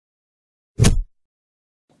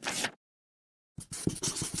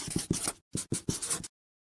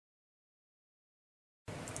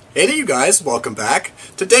Hey there you guys, welcome back.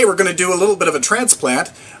 Today we're going to do a little bit of a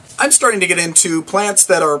transplant. I'm starting to get into plants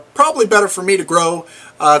that are probably better for me to grow,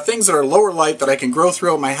 things that are lower light that I can grow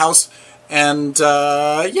throughout my house, and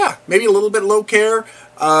yeah, maybe a little bit low care,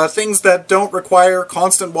 things that don't require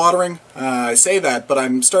constant watering. I say that, but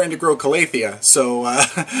I'm starting to grow calathea, so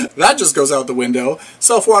that just goes out the window.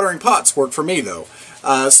 Self-watering pots work for me though.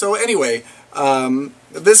 So anyway,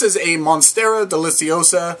 this is a Monstera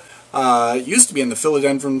deliciosa. It used to be in the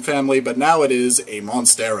philodendron family, but now it is a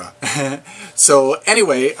Monstera. So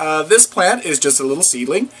anyway, this plant is just a little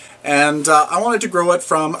seedling, and I wanted to grow it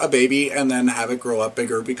from a baby and then have it grow up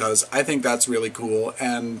bigger because I think that's really cool,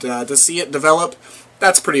 and to see it develop,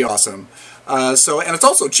 that's pretty awesome. And it's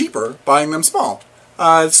also cheaper buying them small.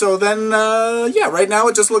 Yeah, right now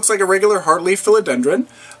it just looks like a regular heartleaf philodendron.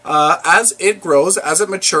 As it grows, as it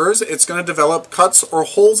matures, it's going to develop cuts or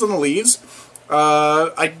holes in the leaves.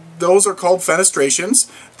 Those are called fenestrations.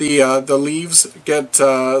 The leaves get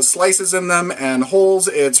slices in them and holes.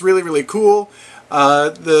 It's really, really cool.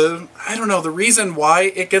 I don't know the reason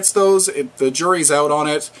why it gets those. The jury's out on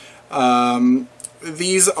it.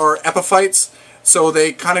 These are epiphytes, so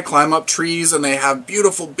they kind of climb up trees and they have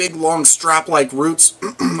beautiful, big, long strap-like roots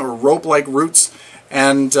or rope-like roots.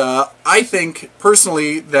 And I think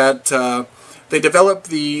personally that they develop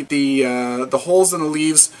the holes in the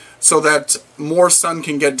leaves so that more sun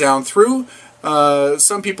can get down through.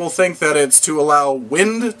 Some people think that it's to allow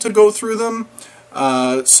wind to go through them.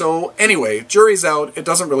 So anyway, jury's out. It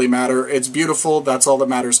doesn't really matter. It's beautiful. That's all that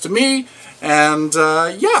matters to me. And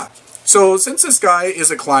yeah, so since this guy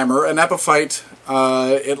is a climber, an epiphyte,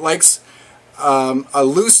 it likes a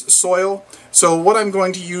loose soil. So what I'm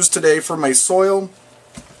going to use today for my soil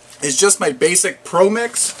is just my basic Pro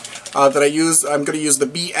Mix. That I use. I'm going to use the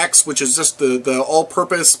BX, which is just the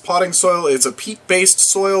all-purpose potting soil. It's a peat-based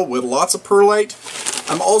soil with lots of perlite.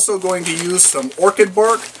 I'm also going to use some orchid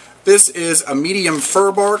bark. This is a medium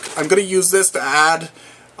fir bark. I'm going to use this to add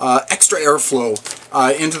extra airflow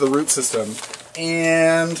into the root system.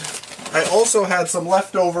 And I also had some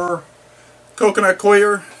leftover coconut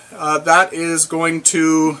coir. That is going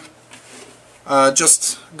to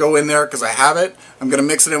just go in there because I have it. I'm going to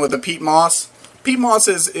mix it in with the peat moss. Peat moss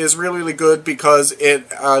is really, really good because it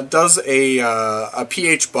does a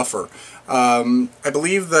pH buffer. I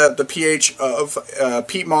believe that the pH of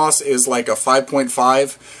peat moss is like a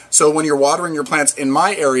 5.5. So when you're watering your plants in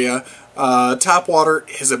my area, tap water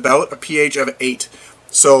is about a pH of 8.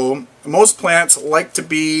 So most plants like to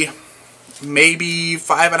be maybe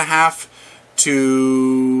 5.5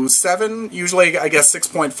 to 7. Usually I guess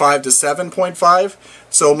 6.5 to 7.5.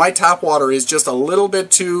 So my tap water is just a little bit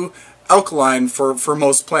too alkaline for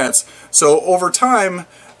most plants. So over time,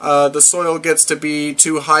 the soil gets to be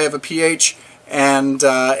too high of a pH, and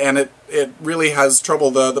it really has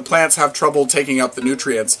trouble. The plants have trouble taking up the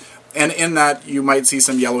nutrients, and in that you might see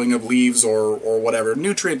some yellowing of leaves or whatever,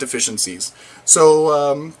 nutrient deficiencies.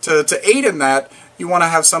 So to aid in that, you want to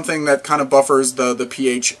have something that kind of buffers the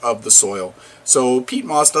pH of the soil. So peat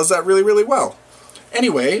moss does that really, really well.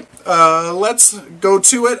 Anyway, let's go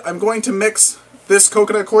to it. I'm going to mix this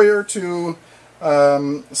coconut coir to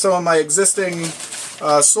some of my existing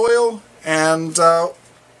soil, and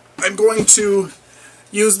I'm going to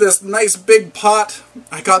use this nice big pot.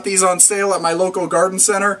 I got these on sale at my local garden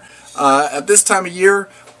center. At this time of year,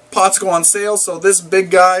 pots go on sale, so this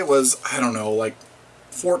big guy was, I don't know, like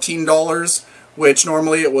 $14, which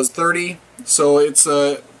normally it was $30, so it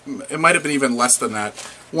might have been even less than that.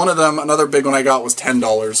 One of them, another big one I got, was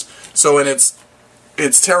 $10. So, and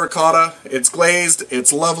it's terracotta, it's glazed,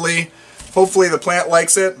 it's lovely. Hopefully the plant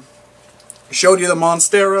likes it. Showed you the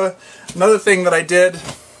Monstera. Another thing that I did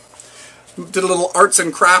a little arts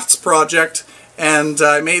and crafts project, and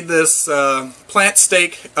I made this plant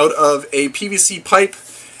stake out of a PVC pipe,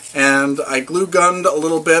 and I glue gunned a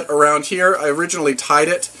little bit around here. I originally tied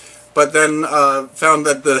it, but then found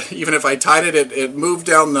that even if I tied it, it moved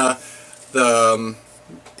down the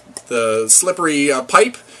slippery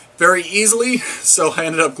pipe very easily, so I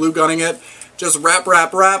ended up glue gunning it. Just wrap,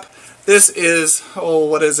 wrap, wrap. This is, oh,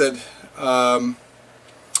 what is it?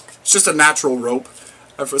 It's just a natural rope,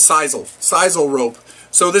 for sisal rope.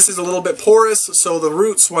 So this is a little bit porous, so the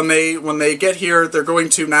roots, when they get here, they're going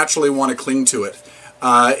to naturally want to cling to it.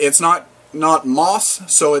 It's not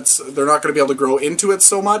moss, so they're not going to be able to grow into it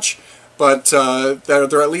so much, but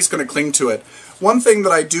they're at least going to cling to it. One thing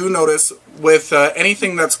that I do notice with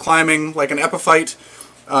anything that's climbing, like an epiphyte,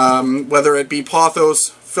 whether it be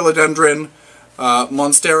pothos, philodendron,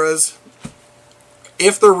 monsteras,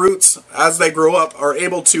 if the roots, as they grow up, are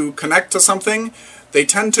able to connect to something, they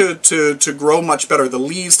tend to grow much better. The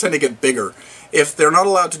leaves tend to get bigger. If they're not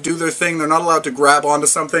allowed to do their thing, they're not allowed to grab onto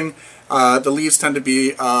something, the leaves tend to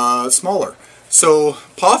be smaller. So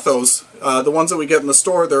pothos, the ones that we get in the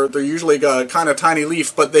store, they're usually a kind of tiny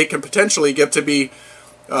leaf, but they can potentially get to be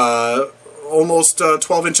almost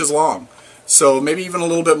 12 inches long. So maybe even a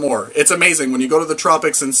little bit more. It's amazing when you go to the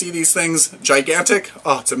tropics and see these things gigantic.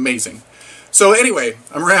 Oh, it's amazing. So anyway,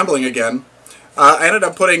 I'm rambling again. I ended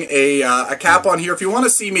up putting a cap on here. If you want to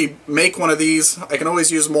see me make one of these, I can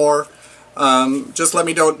always use more. Just let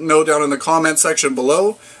me know down in the comment section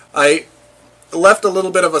below. I left a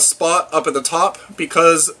little bit of a spot up at the top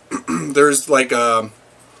because there's like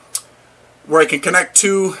where I can connect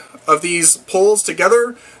two of these poles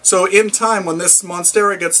together. So in time, when this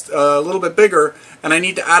Monstera gets a little bit bigger and I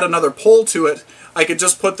need to add another pole to it, I could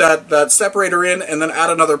just put that separator in and then add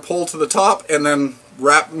another pole to the top and then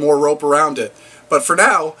wrap more rope around it. But for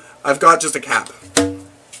now, I've got just a cap.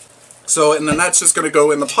 So, and then that's just going to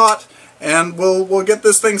go in the pot and we'll get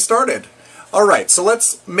this thing started. Alright, so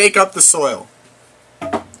let's make up the soil.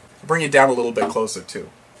 I'll bring you down a little bit closer too.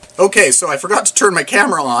 Okay, so I forgot to turn my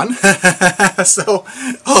camera on, so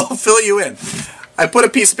I'll fill you in. I put a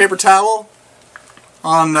piece of paper towel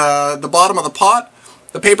on the bottom of the pot.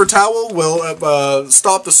 The paper towel will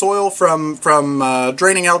stop the soil from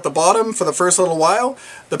draining out the bottom for the first little while.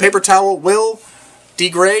 The paper towel will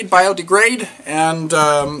biodegrade, and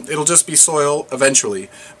it'll just be soil eventually.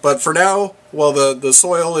 But for now, while the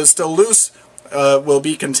soil is still loose, will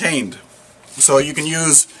be contained. So you can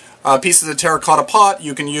use pieces of terracotta pot,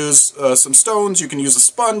 you can use some stones, you can use a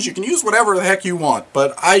sponge, you can use whatever the heck you want,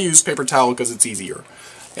 but I use paper towel because it's easier.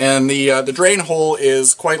 And the drain hole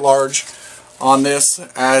is quite large on this,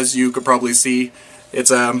 as you could probably see.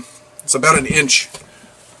 It's about an inch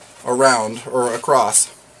around or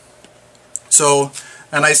across. So,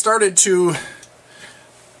 and I started to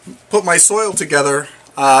put my soil together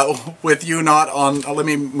with you not on. Let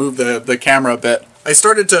me move the camera a bit. I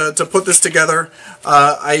started to put this together.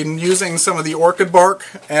 I'm using some of the orchid bark,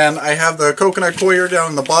 and I have the coconut coir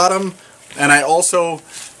down the bottom, and I also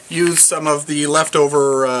use some of the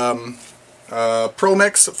leftover Pro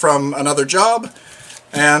Mix from another job.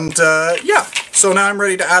 And yeah, so now I'm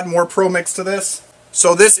ready to add more Pro Mix to this.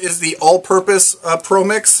 So this is the all-purpose Pro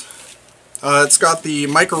Mix. It's got the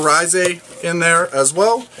mycorrhizae in there as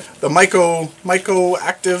well. The myco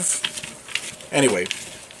active. Anyway.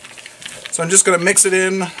 So I'm just going to mix it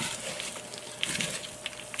in.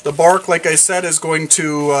 The bark, like I said, is going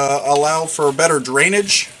to allow for better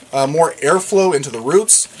drainage, more airflow into the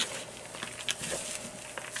roots.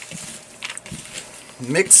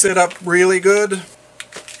 Mix it up really good.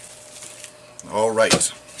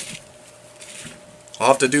 Alright. I'll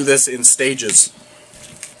have to do this in stages.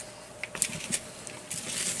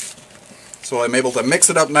 So I'm able to mix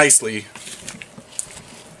it up nicely.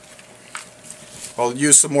 I'll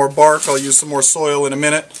use some more bark, I'll use some more soil in a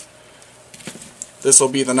minute. This will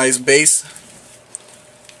be the nice base.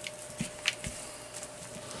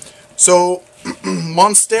 So,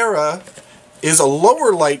 Monstera is a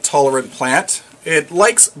lower light tolerant plant. It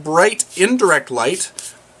likes bright indirect light,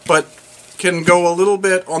 but can go a little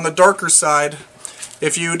bit on the darker side.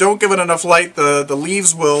 If you don't give it enough light, the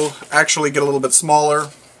leaves will actually get a little bit smaller.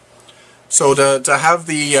 So to have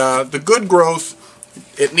the good growth,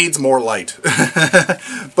 it needs more light.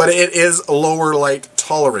 But it is lower light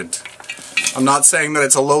tolerant. I'm not saying that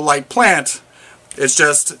it's a low light plant, it's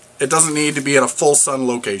just it doesn't need to be in a full sun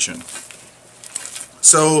location.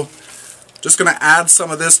 So just going to add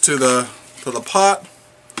some of this to the pot.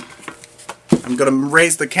 I'm going to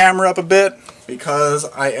raise the camera up a bit because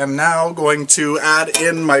I am now going to add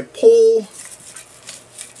in my pole.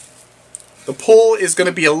 The pole is going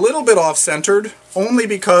to be a little bit off-centered, only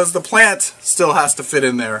because the plant still has to fit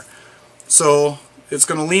in there. So it's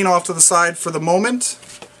going to lean off to the side for the moment.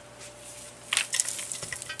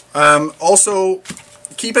 Also,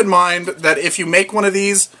 keep in mind that if you make one of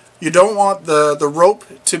these, you don't want the rope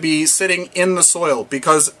to be sitting in the soil,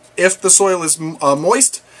 because if the soil is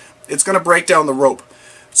moist, it's going to break down the rope.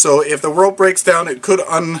 So if the rope breaks down, it could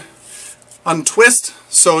untwist,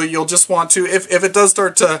 so you'll just want to, if it does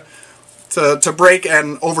start to break,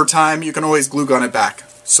 and over time you can always glue gun it back.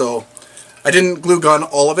 So I didn't glue gun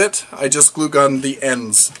all of it, I just glue gunned the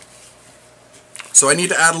ends. So I need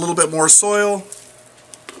to add a little bit more soil.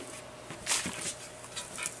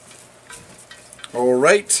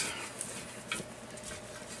 Alright.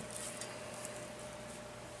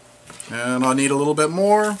 And I'll need a little bit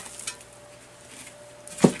more.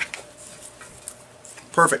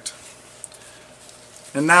 Perfect.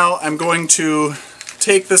 And now I'm going to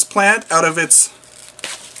take this plant out of its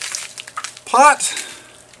pot.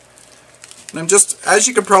 And I'm just, as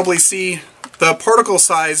you can probably see, the particle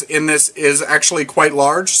size in this is actually quite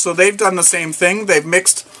large. So they've done the same thing. They've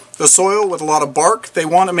mixed the soil with a lot of bark. They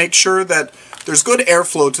want to make sure that there's good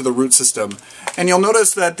airflow to the root system. And you'll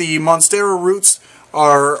notice that the Monstera roots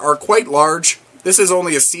are quite large. This is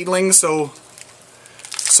only a seedling, so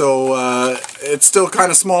it's still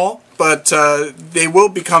kind of small, but they will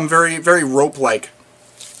become very, very rope-like.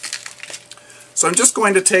 So I'm just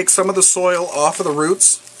going to take some of the soil off of the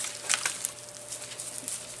roots.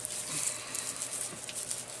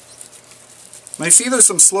 And I see there's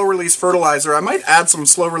some slow-release fertilizer. I might add some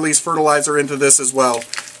slow-release fertilizer into this as well.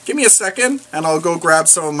 Give me a second, and I'll go grab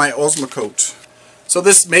some of my Osmocote. So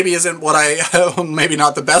this maybe isn't what maybe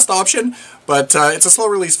not the best option, but it's a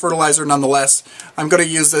slow-release fertilizer nonetheless. I'm going to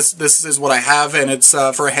use this. This is what I have, and it's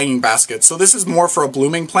for a hanging basket. So this is more for a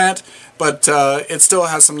blooming plant, but it still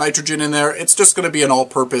has some nitrogen in there. It's just going to be an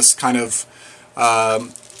all-purpose kind of,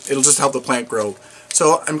 it'll just help the plant grow.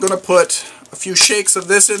 So I'm going to put a few shakes of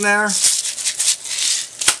this in there.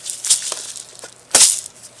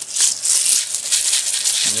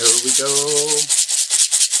 There we go.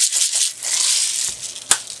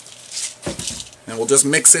 And we'll just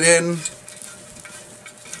mix it in.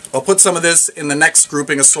 I'll put some of this in the next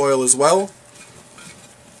grouping of soil as well.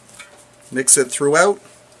 Mix it throughout.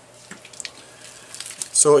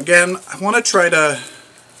 So again, I want to try to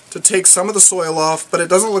take some of the soil off, but it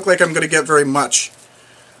doesn't look like I'm going to get very much.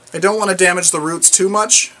 I don't want to damage the roots too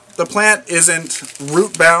much. The plant isn't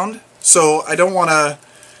root bound, so I don't want to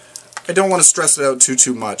stress it out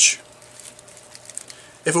too much.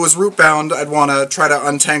 If it was root bound, I'd want to try to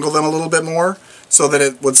untangle them a little bit more so that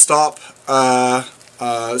it would stop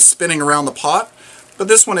spinning around the pot. But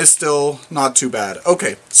this one is still not too bad.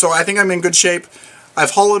 Okay, so I think I'm in good shape.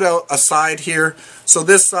 I've hollowed out a side here. So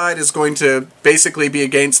this side is going to basically be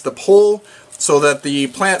against the pole so that the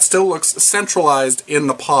plant still looks centralized in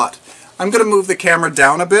the pot. I'm going to move the camera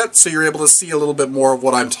down a bit so you're able to see a little bit more of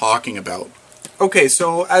what I'm talking about. Okay,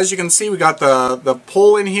 so as you can see, we got the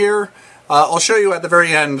pole in here. I'll show you at the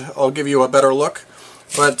very end. I'll give you a better look.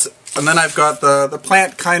 And then I've got the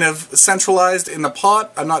plant kind of centralized in the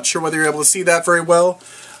pot. I'm not sure whether you're able to see that very well.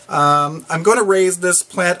 I'm going to raise this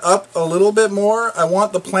plant up a little bit more. I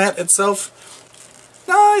want the plant itself...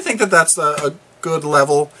 No, I think that's a good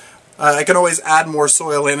level. I can always add more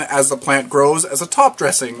soil in as the plant grows as a top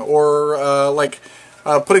dressing, or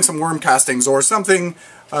putting some worm castings or something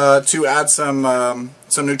to add some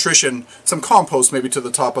nutrition, some compost maybe to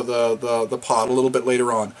the top of the pot a little bit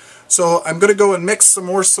later on. So I'm going to go and mix some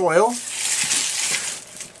more soil.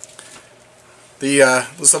 The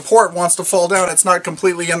support wants to fall down. It's not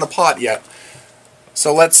completely in the pot yet.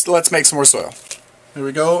 So let's make some more soil. There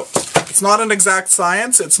we go. It's not an exact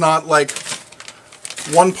science. It's not like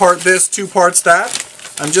 1 part this, 2 parts that.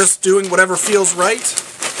 I'm just doing whatever feels right.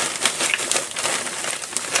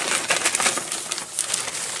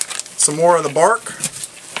 Some more of the bark.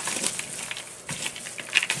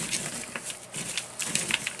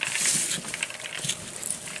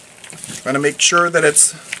 Trying to make sure that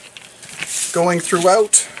it's going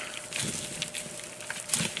throughout.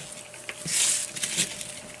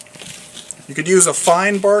 You could use a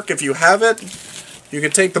fine bark if you have it. You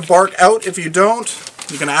could take the bark out if you don't.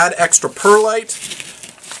 You can add extra perlite.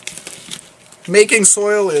 Making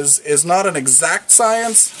soil is not an exact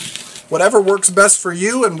science. Whatever works best for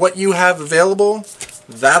you and what you have available,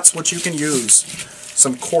 that's what you can use.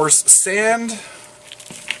 Some coarse sand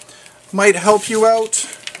might help you out.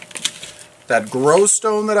 That grow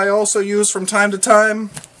stone that I also use from time to time,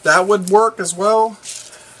 that would work as well.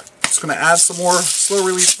 Just going to add some more slow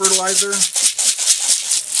release fertilizer.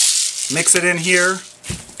 Mix it in here.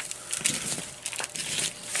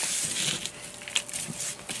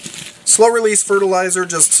 Slow release fertilizer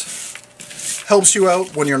just helps you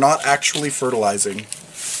out when you're not actually fertilizing.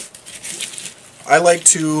 I like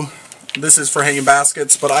to, this is for hanging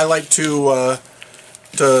baskets, but I like to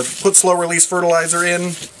put slow release fertilizer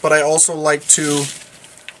in, but I also like to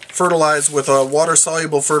fertilize with a water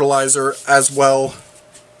soluble fertilizer as well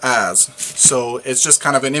as. So it's just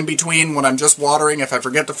kind of an in-between when I'm just watering. If I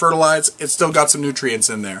forget to fertilize, it's still got some nutrients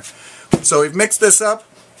in there. So we've mixed this up.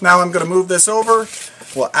 Now I'm going to move this over.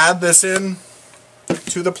 We'll add this in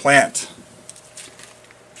to the plant.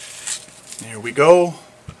 There we go.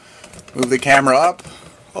 Move the camera up.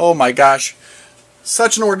 Oh my gosh,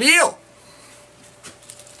 such an ordeal.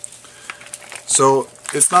 So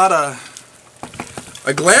it's not a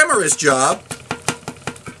glamorous job.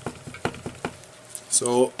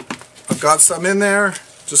 So I've got some in there.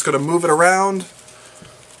 Just going to move it around.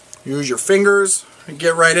 Use your fingers and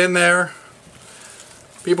get right in there.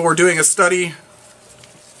 People were doing a study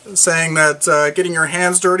saying that getting your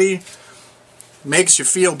hands dirty makes you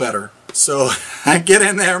feel better. So get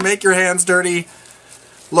in there, make your hands dirty,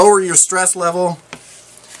 lower your stress level.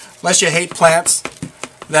 Unless you hate plants,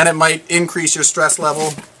 then it might increase your stress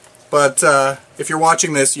level. But if you're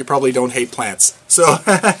watching this, you probably don't hate plants. So,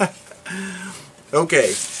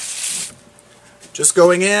 okay. Just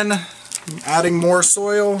going in, adding more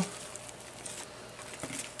soil.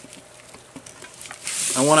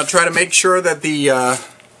 I want to try to make sure that the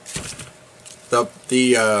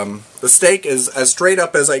stake is as straight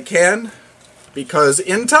up as I can, because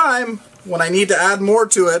in time, when I need to add more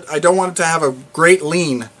to it, I don't want it to have a great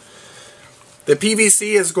lean. The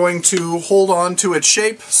PVC is going to hold on to its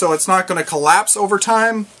shape, so it's not going to collapse over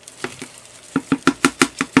time.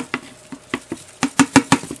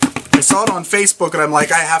 I saw it on Facebook and I'm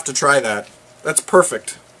like, I have to try that. That's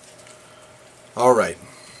perfect. Alright,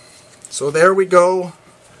 so there we go.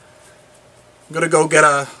 I'm going to go get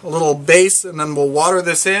a little base, and then we'll water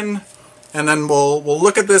this in, and then we'll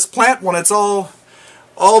look at this plant when it's all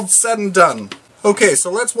said and done. Okay, so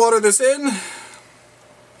let's water this in.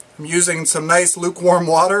 I'm using some nice lukewarm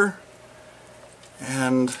water,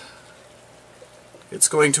 and it's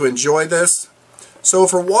going to enjoy this. So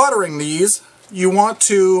for watering these, you want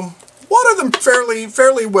to water them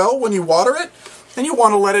fairly well when you water it, and you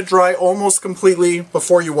want to let it dry almost completely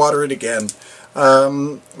before you water it again.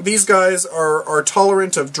 These guys are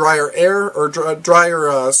tolerant of drier air or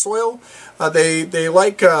drier soil. They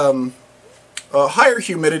like higher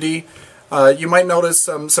humidity. You might notice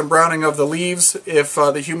some browning of the leaves if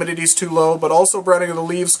the humidity is too low, but also browning of the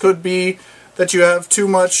leaves could be that you have too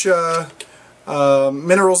much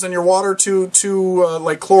minerals in your water,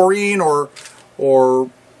 like chlorine or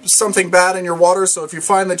something bad in your water. So if you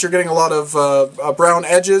find that you're getting a lot of brown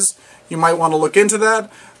edges, you might want to look into that.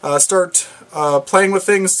 Start playing with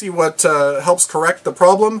things, see what helps correct the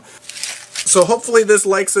problem. So hopefully this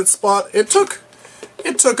likes its spot. It took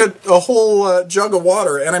a whole jug of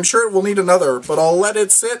water, and I'm sure it will need another, but I'll let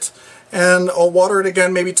it sit, and I'll water it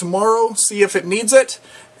again maybe tomorrow, see if it needs it,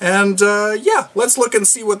 and yeah, let's look and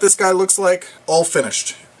see what this guy looks like all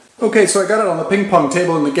finished. Okay, so I got it on the ping pong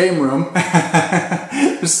table in the game room.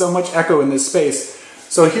 There's so much echo in this space.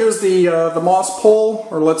 So here's the moss pole,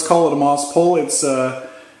 or let's call it a moss pole. It's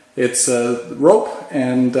rope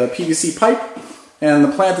and PVC pipe. And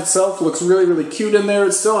the plant itself looks really cute in there.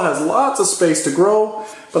 It still has lots of space to grow.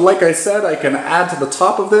 But like I said, I can add to the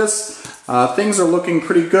top of this. Things are looking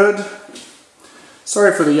pretty good.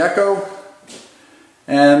 Sorry for the echo.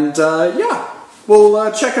 And yeah,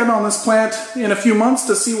 we'll check in on this plant in a few months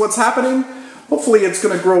to see what's happening. Hopefully it's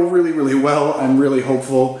going to grow really well. I'm really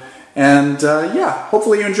hopeful. And yeah,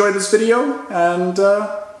 hopefully you enjoyed this video. And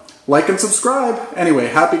like and subscribe. Anyway,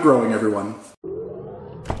 happy growing, everyone.